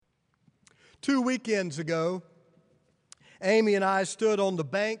2 weekends ago, Amy and I stood on the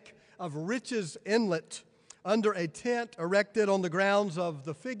bank of Riches Inlet under a tent erected on the grounds of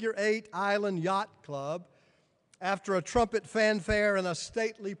the Figure 8 Island Yacht Club after a trumpet fanfare and a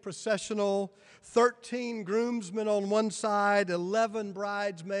stately processional, 13 groomsmen on one side, 11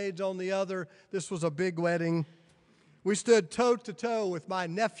 bridesmaids on the other. This was a big wedding. We stood toe to toe with my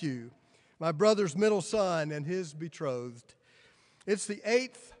nephew, my brother's middle son, and his betrothed. It's the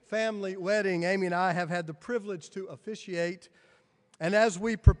 8th family wedding Amy and I have had the privilege to officiate. And as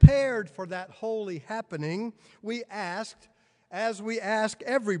we prepared for that holy happening, we asked, as we ask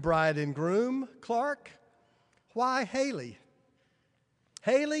every bride and groom, Clark, why Haley?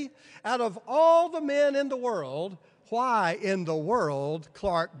 Haley, out of all the men in the world, why in the world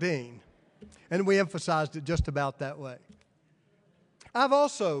Clark Dean? And we emphasized it just about that way. I've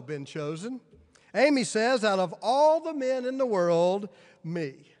also been chosen. Amy says, out of all the men in the world,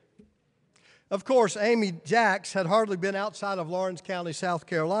 me. Of course, Amy Jacks had hardly been outside of Lawrence County, South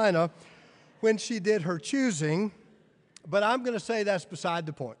Carolina, when she did her choosing, but I'm going to say that's beside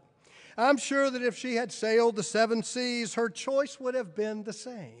the point. I'm sure that if she had sailed the 7 seas, her choice would have been the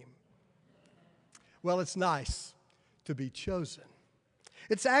same. Well, it's nice to be chosen.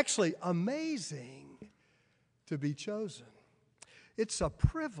 It's actually amazing to be chosen. It's a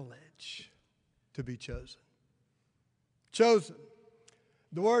privilege to be chosen. Chosen.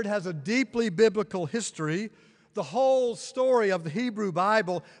 The word has a deeply biblical history. The whole story of the Hebrew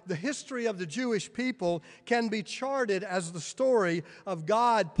Bible, the history of the Jewish people, can be charted as the story of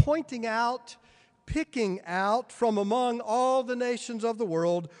God pointing out, picking out from among all the nations of the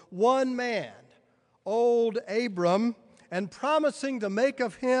world one man, old Abram, and promising to make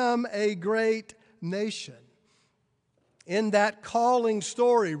of him a great nation. In that calling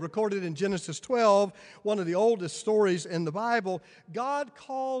story recorded in Genesis 12, one of the oldest stories in the Bible, God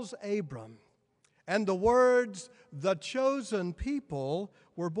calls Abram, and the words, "the chosen people,"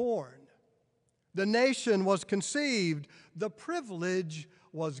 were born. The nation was conceived. The privilege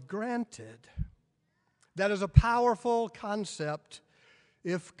was granted. That is a powerful concept,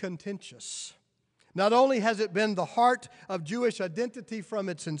 if contentious. Not only has it been the heart of Jewish identity from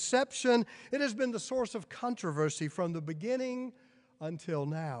its inception, it has been the source of controversy from the beginning until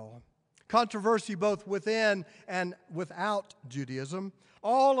now. Controversy both within and without Judaism.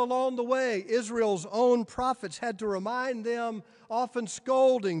 All along the way, Israel's own prophets had to remind them, often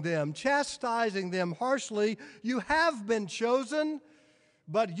scolding them, chastising them harshly, "You have been chosen,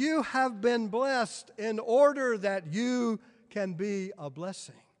 but you have been blessed in order that you can be a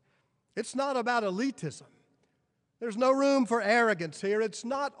blessing." It's not about elitism. There's no room for arrogance here. It's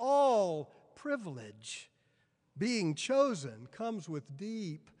not all privilege. Being chosen comes with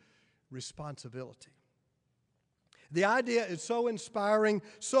deep responsibility. The idea is so inspiring,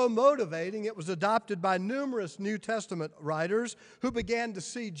 so motivating, it was adopted by numerous New Testament writers who began to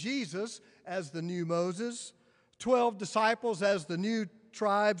see Jesus as the new Moses, 12 disciples as the new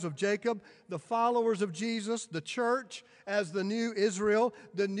tribes of Jacob, the followers of Jesus, the church as the new Israel,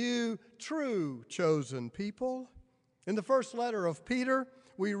 the new true chosen people. In the first letter of Peter,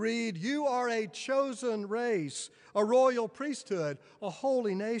 we read, "You are a chosen race, a royal priesthood, a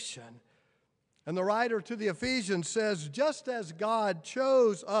holy nation." And the writer to the Ephesians says, "Just as God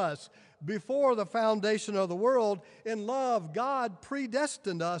chose us before the foundation of the world, in love God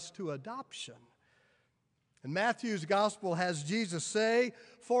predestined us to adoption." And Matthew's gospel has Jesus say,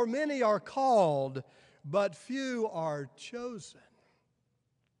 "For many are called, but few are chosen."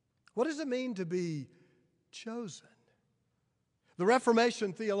 What does it mean to be chosen? The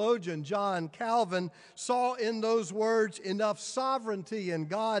Reformation theologian John Calvin saw in those words enough sovereignty in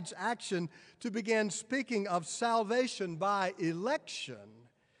God's action to begin speaking of salvation by election,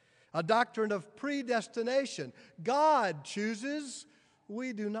 a doctrine of predestination. God chooses,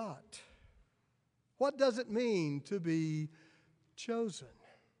 we do not. What does it mean to be chosen?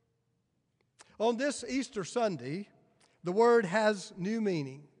 On this Easter Sunday, the word has new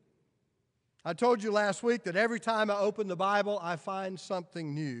meaning. I told you last week that every time I open the Bible, I find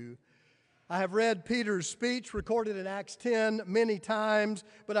something new. I have read Peter's speech recorded in Acts 10 many times,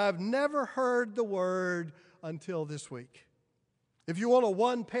 but I've never heard the word until this week. If you want a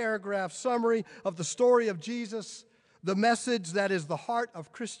one-paragraph summary of the story of Jesus, the message that is the heart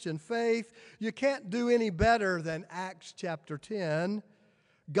of Christian faith, you can't do any better than Acts chapter 10.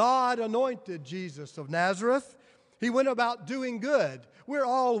 God anointed Jesus of Nazareth. He went about doing good. We're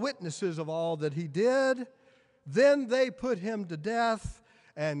all witnesses of all that he did. Then they put him to death,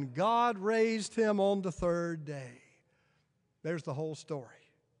 and God raised him on the 3rd day. There's the whole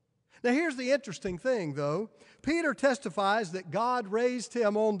story. Now, here's the interesting thing, though. Peter testifies that God raised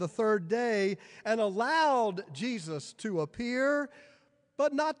him on the third day and allowed Jesus to appear,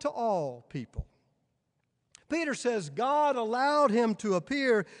 but not to all people. Peter says God allowed him to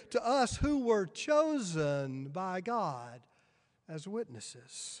appear to us who were chosen by God as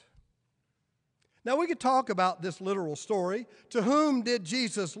witnesses. Now, we could talk about this literal story. To whom did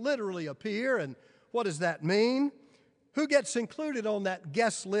Jesus literally appear, and what does that mean? Who gets included on that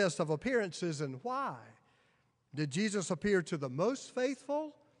guest list of appearances and why? Did Jesus appear to the most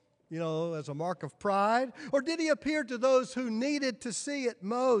faithful, as a mark of pride? Or did he appear to those who needed to see it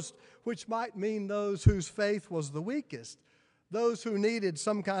most, which might mean those whose faith was the weakest, those who needed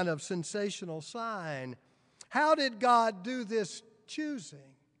some kind of sensational sign? How did God do this choosing?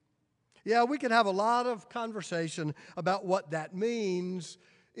 Yeah, we could have a lot of conversation about what that means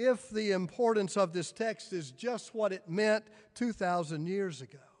if the importance of this text is just what it meant 2,000 years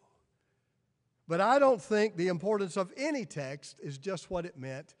ago. But I don't think the importance of any text is just what it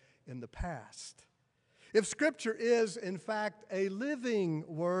meant in the past. If Scripture is, in fact, a living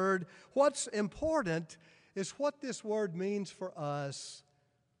word, what's important is what this word means for us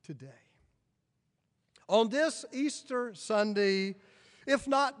today. On this Easter Sunday, if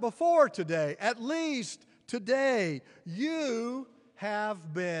not before today, at least today, you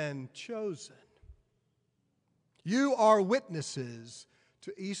have been chosen. You are witnesses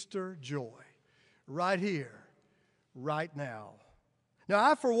to Easter joy right here, right now.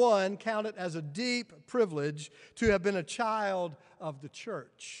 Now, I, for one, count it as a deep privilege to have been a child of the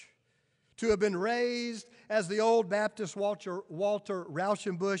church, to have been raised, as the old Baptist Walter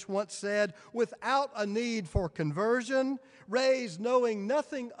Rauschenbusch once said, without a need for conversion, raised knowing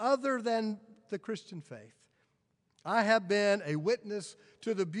nothing other than the Christian faith. I have been a witness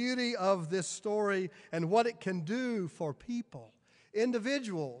to the beauty of this story and what it can do for people,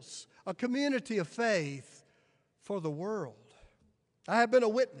 individuals, a community of faith, for the world. I have been a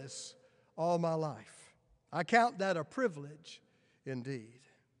witness all my life. I count that a privilege indeed.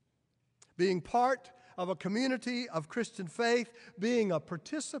 Being part of a community of Christian faith, being a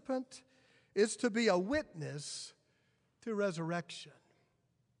participant, is to be a witness to resurrection.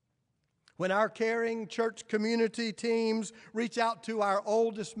 When our caring church community teams reach out to our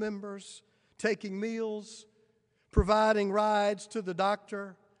oldest members, taking meals, providing rides to the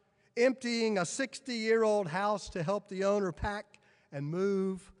doctor, emptying a 60-year-old house to help the owner pack and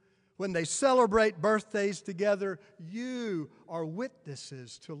move, when they celebrate birthdays together, you are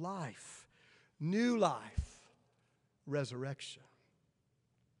witnesses to life, new life, resurrection.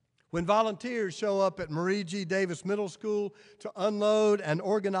 When volunteers show up at Marie G. Davis Middle School to unload and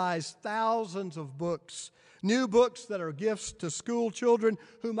organize thousands of books, new books that are gifts to school children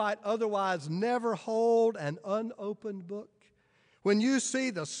who might otherwise never hold an unopened book, when you see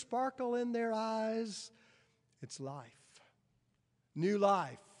the sparkle in their eyes, it's life, new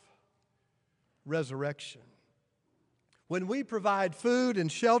life, resurrection. When we provide food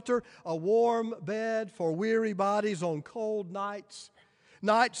and shelter, a warm bed for weary bodies on cold nights,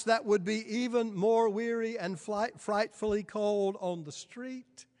 nights that would be even more weary and frightfully cold on the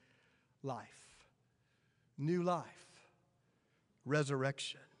street, life, new life,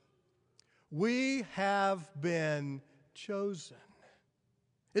 resurrection. We have been chosen.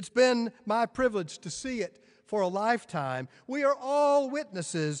 It's been my privilege to see it for a lifetime. We are all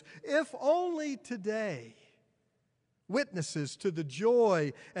witnesses, if only today, witnesses to the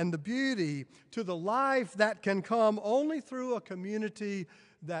joy and the beauty, to the life that can come only through a community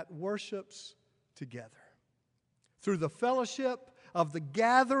that worships together. Through the fellowship of the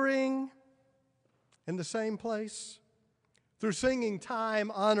gathering in the same place, through singing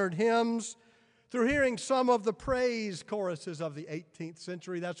time-honored hymns, through hearing some of the praise choruses of the 18th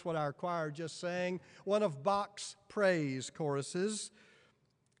century. That's what our choir just sang, one of Bach's praise choruses.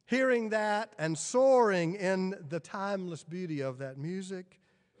 Hearing that and soaring in the timeless beauty of that music.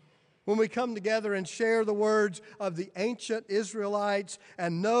 When we come together and share the words of the ancient Israelites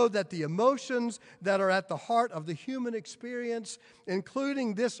and know that the emotions that are at the heart of the human experience,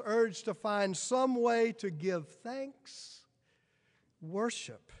 including this urge to find some way to give thanks,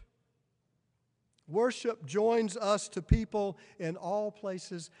 worship. Worship joins us to people in all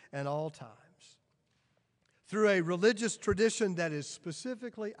places and all times. Through a religious tradition that is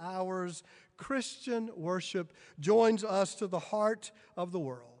specifically ours, Christian worship joins us to the heart of the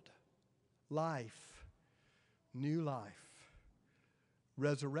world. Life, new life,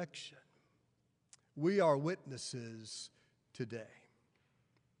 resurrection. We are witnesses today.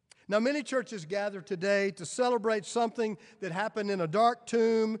 Now, many churches gather today to celebrate something that happened in a dark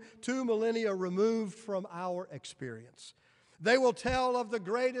tomb 2 millennia removed from our experience. They will tell of the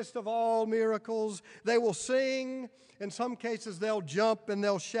greatest of all miracles. They will sing. In some cases, they'll jump and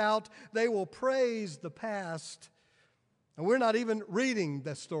they'll shout. They will praise the past. And we're not even reading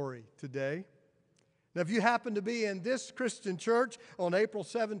the story today. Now, if you happen to be in this Christian church on April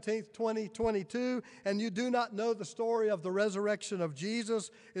 17th, 2022, and you do not know the story of the resurrection of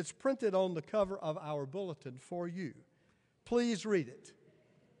Jesus, it's printed on the cover of our bulletin for you. Please read it.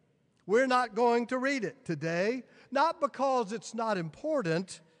 We're not going to read it today, not because it's not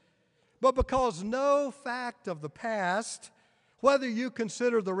important, but because no fact of the past, whether you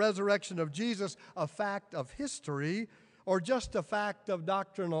consider the resurrection of Jesus a fact of history or just a fact of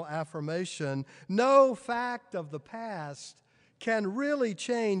doctrinal affirmation, no fact of the past can really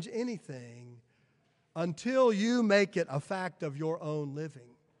change anything until you make it a fact of your own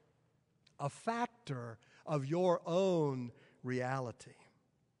living, a factor of your own reality.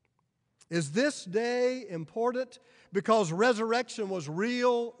 Is this day important because resurrection was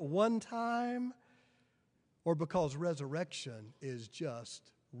real one time, or because resurrection is just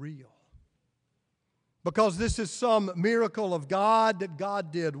real? Because this is some miracle of God that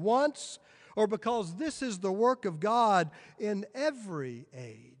God did once, or because this is the work of God in every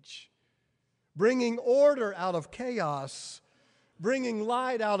age, bringing order out of chaos, bringing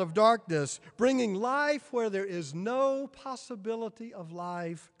light out of darkness, bringing life where there is no possibility of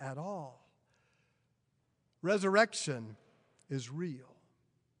life at all. Resurrection is real,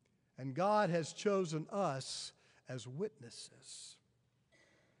 and God has chosen us as witnesses.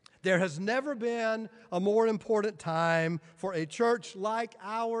 There has never been a more important time for a church like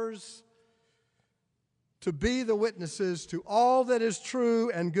ours to be the witnesses to all that is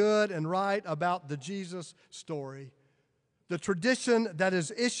true and good and right about the Jesus story, the tradition that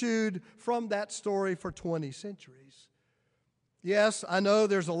is issued from that story for 20 centuries. Yes, I know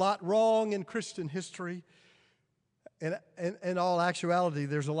there's a lot wrong in Christian history. In all actuality,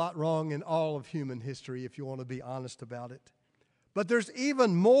 there's a lot wrong in all of human history, if you want to be honest about it. But there's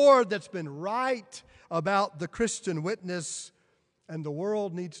even more that's been right about the Christian witness, and the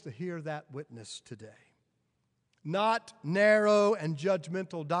world needs to hear that witness today. Not narrow and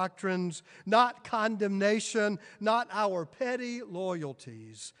judgmental doctrines, not condemnation, not our petty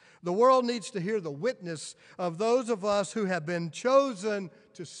loyalties. The world needs to hear the witness of those of us who have been chosen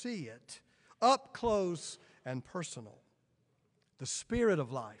to see it up close and personal. The Spirit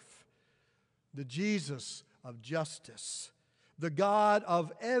of life, the Jesus of justice, the God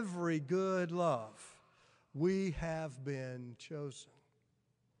of every good love. We have been chosen.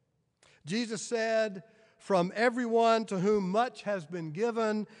 Jesus said, "From everyone to whom much has been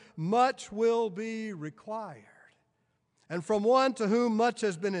given, much will be required. And from one to whom much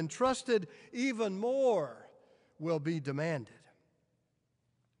has been entrusted, even more will be demanded."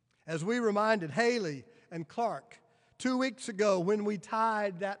 As we reminded Haley and Clark 2 weeks ago when we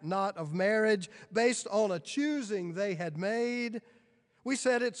tied that knot of marriage based on a choosing they had made, we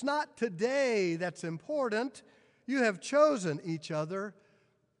said it's not today that's important. You have chosen each other.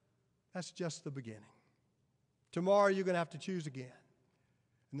 That's just the beginning. Tomorrow you're going to have to choose again.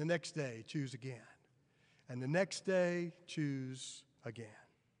 And the next day, choose again. And the next day, choose again.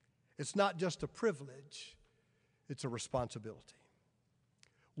 It's not just a privilege, it's a responsibility.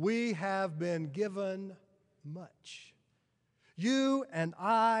 We have been given much. You and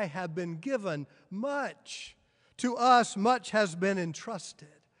I have been given much. To us, much has been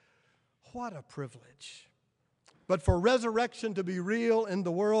entrusted. What a privilege. But for resurrection to be real in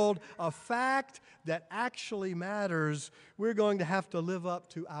the world, a fact that actually matters, we're going to have to live up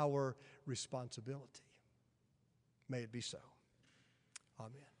to our responsibility. May it be so.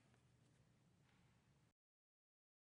 Amen.